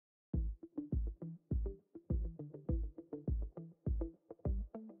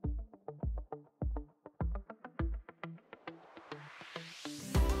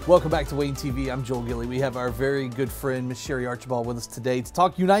Welcome back to Wayne TV. I'm Joel Gilly. We have our very good friend, Miss Sherry Archibald, with us today to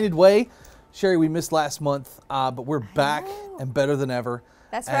talk United Way. Sherry, we missed last month, but we're back and better than ever.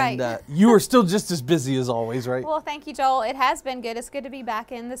 That's and, right. You are still just as busy as always, right? Well, thank you, Joel. It has been good. It's good to be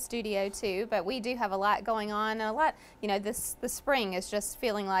back in the studio too, but we do have a lot going on, and a lot, you know, the spring is just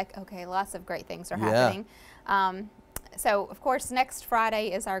feeling like, okay, lots of great things are happening. So, of course, next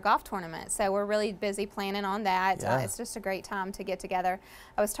Friday is our golf tournament, so we're really busy planning on that. It's just a great time to get together.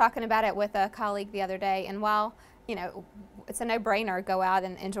 I was talking about it with a colleague the other day, and while, you know, it's a no-brainer, go out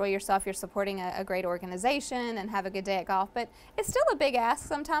and enjoy yourself. You're supporting a great organization and have a good day at golf, but it's still a big ask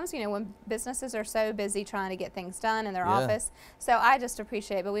sometimes, you know, when businesses are so busy trying to get things done in their office. So I just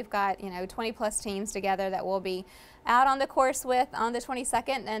appreciate it, but we've got, you know, 20-plus teams together that we'll be out on the course with on the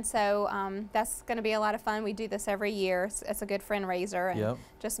 22nd, and so that's going to be a lot of fun. We do this every year. It's a good friend raiser, and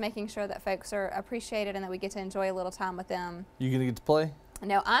just making sure that folks are appreciated and that we get to enjoy a little time with them. You going to get to play?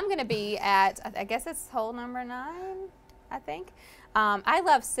 No, I'm going to be at, I guess it's hole number 9, I think. I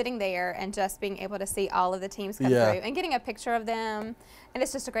love sitting there and just being able to see all of the teams come through and getting a picture of them. And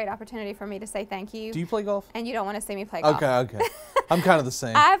it's just a great opportunity for me to say thank you. Do you play golf? And you don't want to see me play golf. Okay. I'm kind of the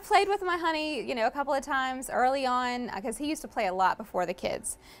same. I've played with my honey, you know, a couple of times early on, because he used to play a lot before the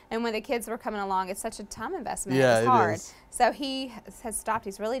kids. And when the kids were coming along, it's such a time investment. It's hard. So he has stopped.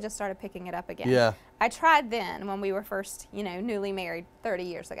 He's really just started picking it up again. I tried then when we were first, you know, newly married 30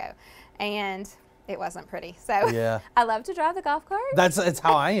 years ago. And it wasn't pretty. So I love to drive the golf cart. That's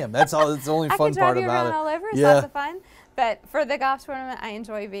how I am. That's all. It's the only fun part about it. I can drive you around all over. It's lots of fun. But for the golf tournament, I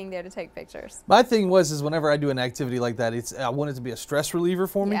enjoy being there to take pictures. My thing is whenever I do an activity like that, I want it to be a stress reliever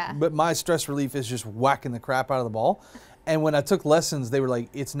for me. But my stress relief is just whacking the crap out of the ball. And when I took lessons, they were like,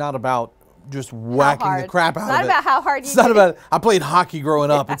 it's not about just whacking the crap out of it. It's not about how hard you It's not about it. I played hockey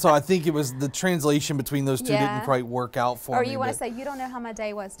growing up, and so I think it was the translation between those two didn't quite work out for me. Or you want to say, you don't know how my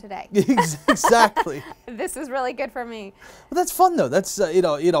day was today. Exactly. This is really good for me. Well, that's fun though. That's it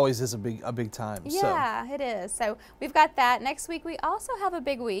always is a big time. Yeah, it is. So we've got that. Next week we also have a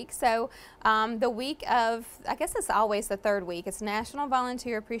big week. So the week of, I guess it's always the third week, it's National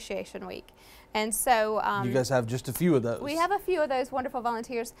Volunteer Appreciation Week. And so you guys have just a few of those. We have a few of those wonderful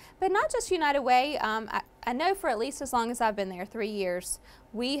volunteers, but not just United Way. I know for at least as long as I've been there, 3 years,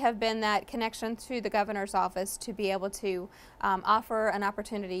 we have been that connection to the governor's office to be able to offer an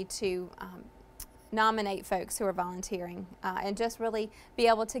opportunity to nominate folks who are volunteering and just really be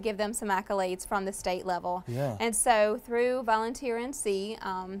able to give them some accolades from the state level. And so through Volunteer NC,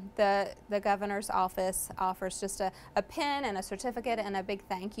 the governor's office offers just a pin and a certificate and a big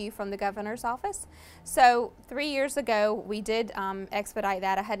thank you from the governor's office. So 3 years ago we did expedite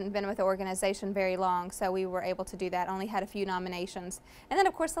that. I hadn't been with the organization very long, so we were able to do that. Only had a few nominations. And then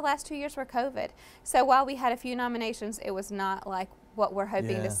of course the last 2 years were COVID. So while we had a few nominations, it was not like what we're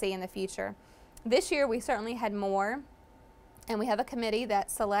hoping to see in the future. This year we certainly had more, and we have a committee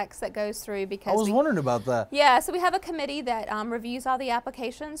that selects, that goes through, because I was wondering about that. Yeah, so we have a committee that reviews all the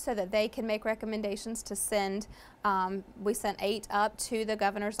applications so that they can make recommendations to send. We sent 8 up to the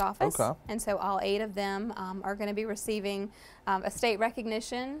governor's office, and so all 8 of them are going to be receiving a state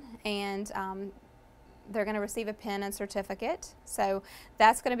recognition, and they're going to receive a pin and certificate. So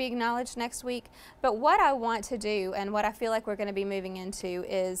that's going to be acknowledged next week. But what I want to do, and what I feel like we're going to be moving into,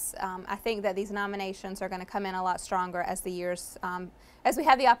 is I think that these nominations are going to come in a lot stronger as the years, as we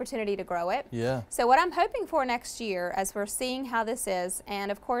have the opportunity to grow it. So what I'm hoping for next year, as we're seeing how this is, and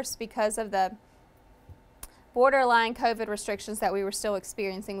of course because of the borderline COVID restrictions that we were still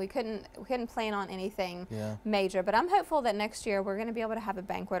experiencing, we couldn't plan on anything major. But I'm hopeful that next year we're going to be able to have a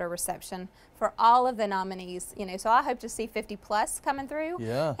banquet or reception for all of the nominees. You know, so I hope to see 50+ coming through,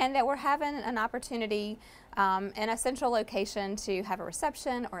 and that we're having an opportunity in a central location to have a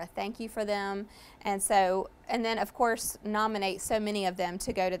reception or a thank you for them, and then of course nominate so many of them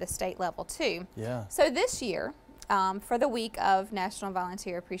to go to the state level too. So this year, for the week of National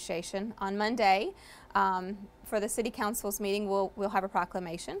Volunteer Appreciation, on Monday, for the City Council's meeting, we'll have a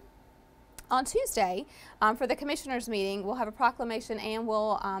proclamation. On Tuesday, for the Commissioners' meeting, we'll have a proclamation, and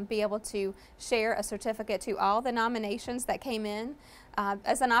we'll be able to share a certificate to all the nominations that came in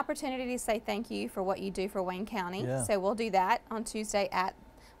as an opportunity to say thank you for what you do for Wayne County. So we'll do that on Tuesday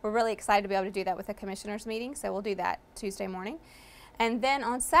we're really excited to be able to do that with the Commissioners' meeting, so we'll do that Tuesday morning. And then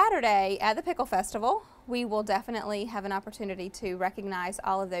on Saturday at the Pickle Festival, we will definitely have an opportunity to recognize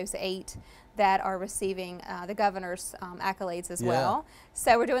all of those 8 that are receiving the governor's accolades as well.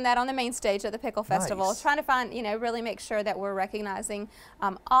 So we're doing that on the main stage at the Pickle Festival, trying to find, you know, really make sure that we're recognizing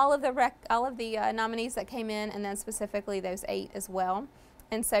all of the nominees that came in, and then specifically those 8 as well.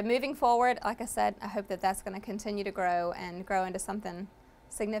 And so moving forward, like I said, I hope that that's going to continue to grow and grow into something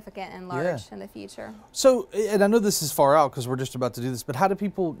significant and large in the future. So, and I know this is far out because we're just about to do this, but how do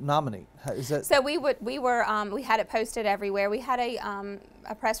people nominate? Is that so we had it posted everywhere. We had a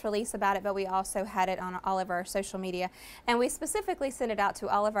press release about it, but we also had it on all of our social media, and we specifically sent it out to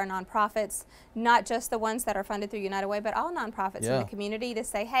all of our nonprofits, not just the ones that are funded through United Way, but all nonprofits in the community, to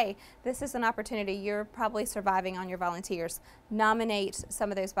say, hey, this is an opportunity. You're probably surviving on your volunteers. Nominate some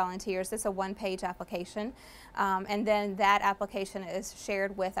of those volunteers. It's a one-page application, and then that application is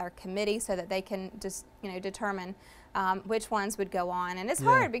shared with our committee so that they can just determine which ones would go on. And it's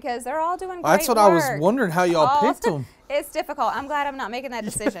hard because they're all doing great That's what work. I was wondering, how y'all picked them. It's difficult. I'm glad I'm not making that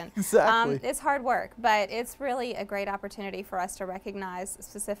decision. Exactly. It's hard work, but it's really a great opportunity for us to recognize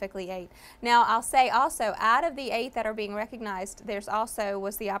specifically 8. Now, I'll say also, out of the 8 that are being recognized, there's also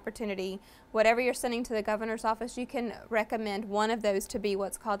was the opportunity, whatever you're sending to the governor's office, you can recommend one of those to be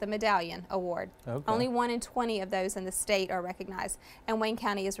what's called the Medallion Award. Okay. Only 1 in 20 of those in the state are recognized, and Wayne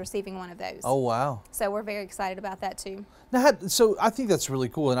County is receiving one of those. Oh, wow. So we're very excited about that too. Now, so I think that's really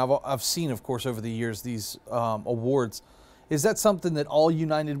cool, and I've seen, of course, over the years these awards. Is that something that all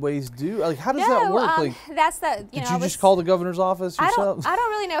United Ways do? Like, how does that work? Like, that's the. Did you just call the governor's office yourself? I don't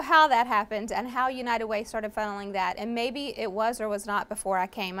really know how that happened and how United Way started funneling that, and maybe it was or was not before I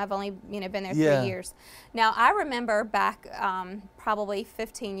came. I've only been there 3 years. Now I remember back probably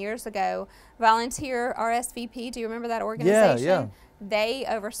 15 years ago, Volunteer RSVP. Do you remember that organization? Yeah. They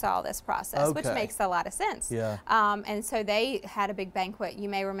oversaw this process, which makes a lot of sense. Yeah. And so they had a big banquet. You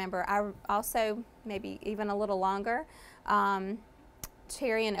may remember. I also, maybe even a little longer,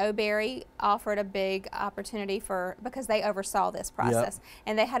 Cherry and O'Berry offered a big opportunity because they oversaw this process.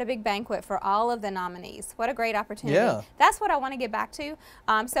 And they had a big banquet for all of the nominees. What a great opportunity. Yeah. That's what I want to get back to.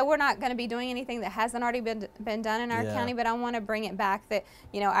 So we're not going to be doing anything that hasn't already been done in our county, but I want to bring it back that,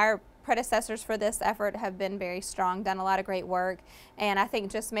 our predecessors for this effort have been very strong, done a lot of great work, and I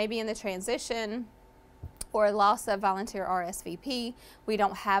think just maybe in the transition or loss of volunteer RSVP, we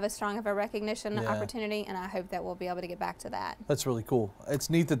don't have as strong of a recognition opportunity, and I hope that we'll be able to get back to that. That's really cool. It's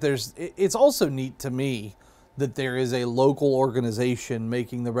neat that it's also neat to me that there is a local organization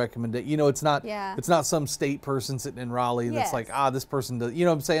making the recommendation. It's not some state person sitting in Raleigh that's like, this person does, what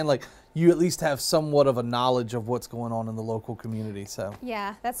I'm saying? Like, you at least have somewhat of a knowledge of what's going on in the local community. So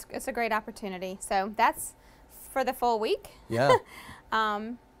yeah, it's a great opportunity. So that's for the full week. Yeah.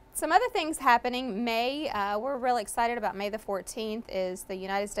 Some other things happening. We're really excited about May the 14th is the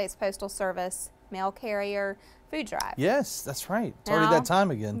United States Postal Service mail carrier food drive. Yes, that's right. It's already that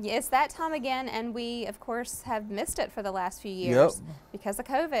time again. It's that time again, and we, of course, have missed it for the last few years because of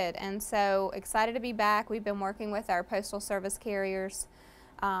COVID. And so excited to be back. We've been working with our Postal Service carriers,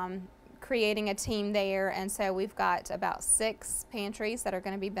 creating a team there, and so we've got about 6 pantries that are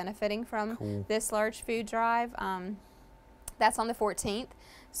going to be benefiting from this large food drive. That's on the 14th.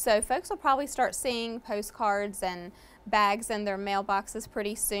 So folks will probably start seeing postcards and bags in their mailboxes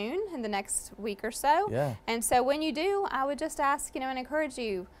pretty soon in the next week or so. Yeah. And so when you do, I would just ask, and encourage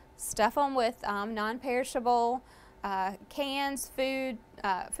you, stuff them with non-perishable cans, food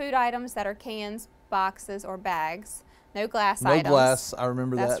items that are cans, boxes, or bags. No glass items. No glass, I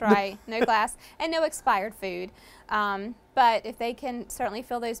remember that. That's right, no glass, and no expired food. But if they can certainly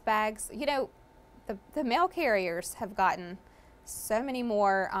fill those bags, the mail carriers have gotten so many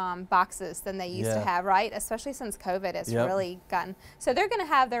more boxes than they used to have, right? Especially since COVID has really gotten. So they're going to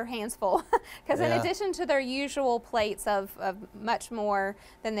have their hands full because in addition to their usual plates of much more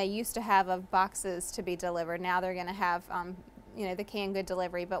than they used to have of boxes to be delivered, now they're going to have the canned good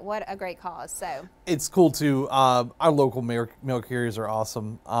delivery. But what a great cause. So it's cool too. Our local mail carriers are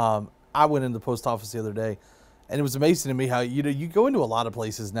awesome. I went into the post office the other day, and it was amazing to me how you go into a lot of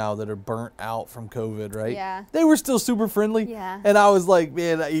places now that are burnt out from COVID, right? Yeah. They were still super friendly. Yeah. And I was like,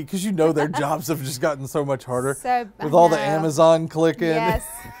 man, because their jobs have just gotten so much harder with all the Amazon clicking. Yes.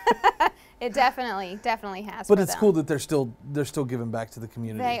 It definitely has. But it's cool that they're still giving back to the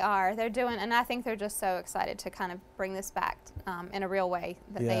community. They are. They're doing, and I think they're just so excited to kind of bring this back in a real way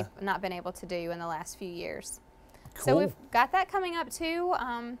that they've not been able to do in the last few years. Cool. So we've got that coming up too.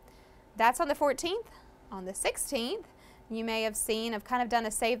 That's on the 14th. On the 16th, you may have seen, I've kind of done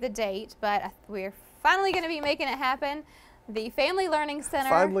a save the date, but we're finally going to be making it happen. The Family Learning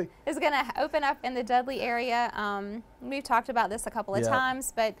Center is going to open up in the Dudley area. We've talked about this a couple of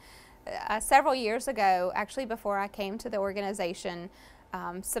times, but several years ago, actually before I came to the organization,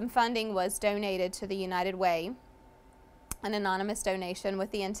 some funding was donated to the United Way, an anonymous donation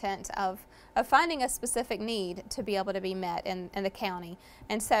with the intent of finding a specific need to be able to be met in the county.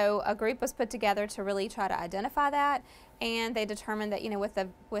 And so a group was put together to really try to identify that, and they determined that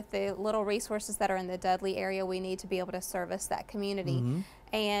with the little resources that are in the Dudley area, we need to be able to service that community.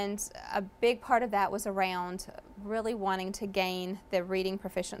 And a big part of that was around really wanting to gain the reading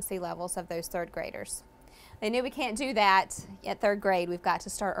proficiency levels of those third graders. They knew we can't do that at third grade. We've got to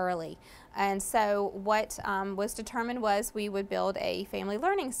start early. And so what was determined was we would build a family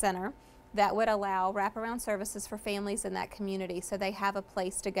learning center that would allow wraparound services for families in that community, so they have a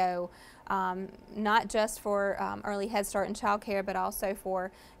place to go, not just for early Head Start and child care, but also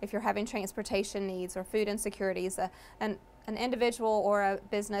for if you're having transportation needs or food insecurities, an individual or a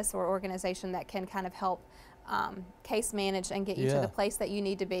business or organization that can kind of help case manage and get you to the place that you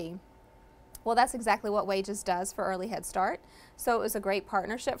need to be. Well, that's exactly what Wages does for Early Head Start. So it was a great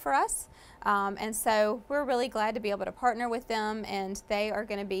partnership for us. And so we're really glad to be able to partner with them, and they are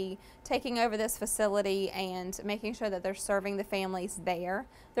going to be taking over this facility and making sure that they're serving the families there.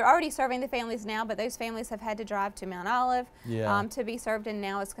 They're already serving the families now, but those families have had to drive to Mount Olive to be served, and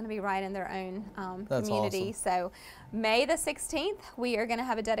now it's going to be right in their own community. Awesome. So May the 16th, we are going to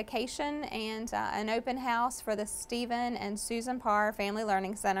have a dedication and an open house for the Stephen and Susan Parr Family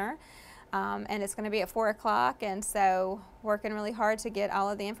Learning Center. And it's going to be at 4 o'clock, and so working really hard to get all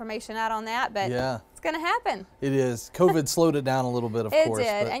of the information out on that, but it's going to happen. It is. COVID slowed it down a little bit, of course. It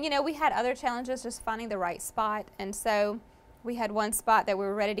did, and you know, we had other challenges just finding the right spot, and so we had one spot that we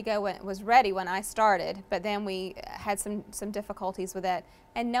were ready to go when it was ready when I started, but then we had some difficulties with it,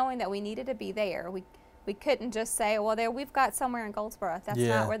 and knowing that we needed to be there, we couldn't just say, well, we've got somewhere in Goldsboro. That's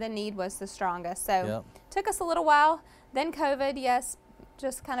not where the need was the strongest. So it took us a little while. Then COVID,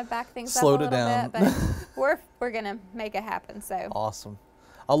 just kind of back things up a little bit, but we're gonna make it happen. So awesome,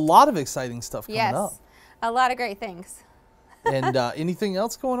 a lot of exciting stuff coming up. A lot of great things. And anything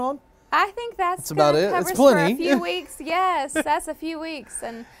else going on? I think that's about it. It's plenty. For a few weeks. Yes, that's a few weeks,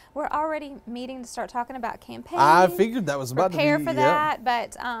 and we're already meeting to start talking about campaigns. I figured that was about to be. Prepare for that,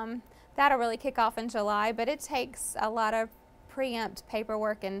 but that'll really kick off in July. But it takes a lot of preempt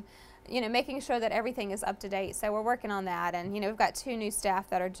paperwork and, you know, making sure that everything is up to date. So we're working on that, and you know, we've got 2 new staff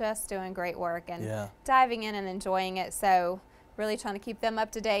that are just doing great work and diving in and enjoying it. So really trying to keep them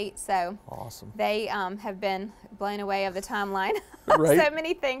up to date. So awesome. They have been blown away of the timeline. Right. So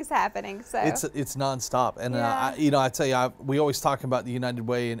many things happening. So it's nonstop, and you know, I tell you, we always talk about the United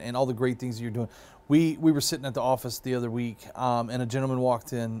Way and all the great things you're doing. We were sitting at the office the other week, and a gentleman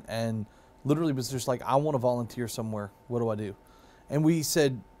walked in and literally was just like, "I want to volunteer somewhere. What do I do?" And we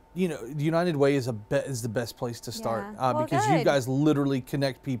said, you know, the United Way is the best place to start, because you guys literally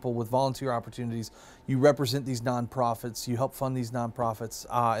connect people with volunteer opportunities. You represent these nonprofits, you help fund these nonprofits,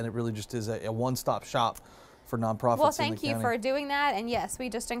 and it really just is a one-stop shop for nonprofits. Well, thank you for doing that. And yes, we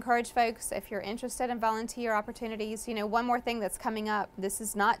just encourage folks, if you're interested in volunteer opportunities, you know, one more thing that's coming up. This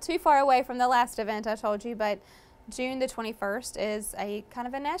is not too far away from the last event I told you, but June the 21st is a kind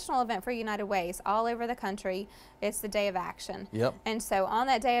of a national event for United Ways all over the country. It's the Day of Action. Yep. And so on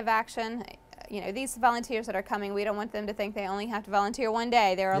that Day of Action, you know, these volunteers that are coming, we don't want them to think they only have to volunteer one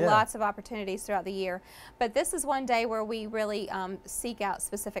day. There are lots of opportunities throughout the year. But this is one day where we really seek out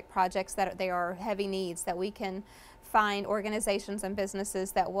specific projects that they are heavy needs, that we can find organizations and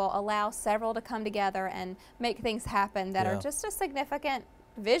businesses that will allow several to come together and make things happen that are just a significant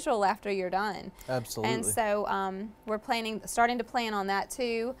visual after you're done. Absolutely. And so we're starting to plan on that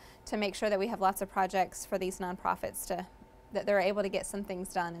too, to make sure that we have lots of projects for these nonprofits that they're able to get some things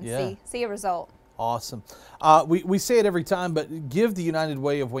done and see a result. Awesome. We say it every time, but give the United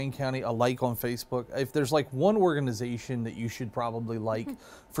Way of Wayne County a like on Facebook. If there's like one organization that you should probably like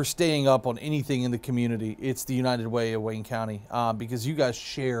for staying up on anything in the community, it's the United Way of Wayne County, because you guys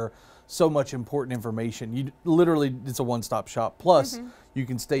share so much important information. You literally, it's a one-stop shop. Plus, you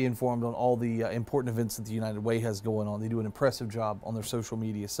can stay informed on all the important events that the United Way has going on. They do an impressive job on their social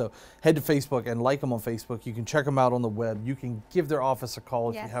media. So head to Facebook and like them on Facebook. You can check them out on the web. You can give their office a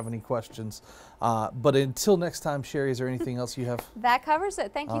call if you have any questions. But until next time, Sherry, is there anything else you have? That covers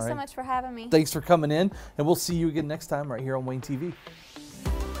it. Thank you so much for having me. Thanks for coming in, and we'll see you again next time right here on Wayne TV.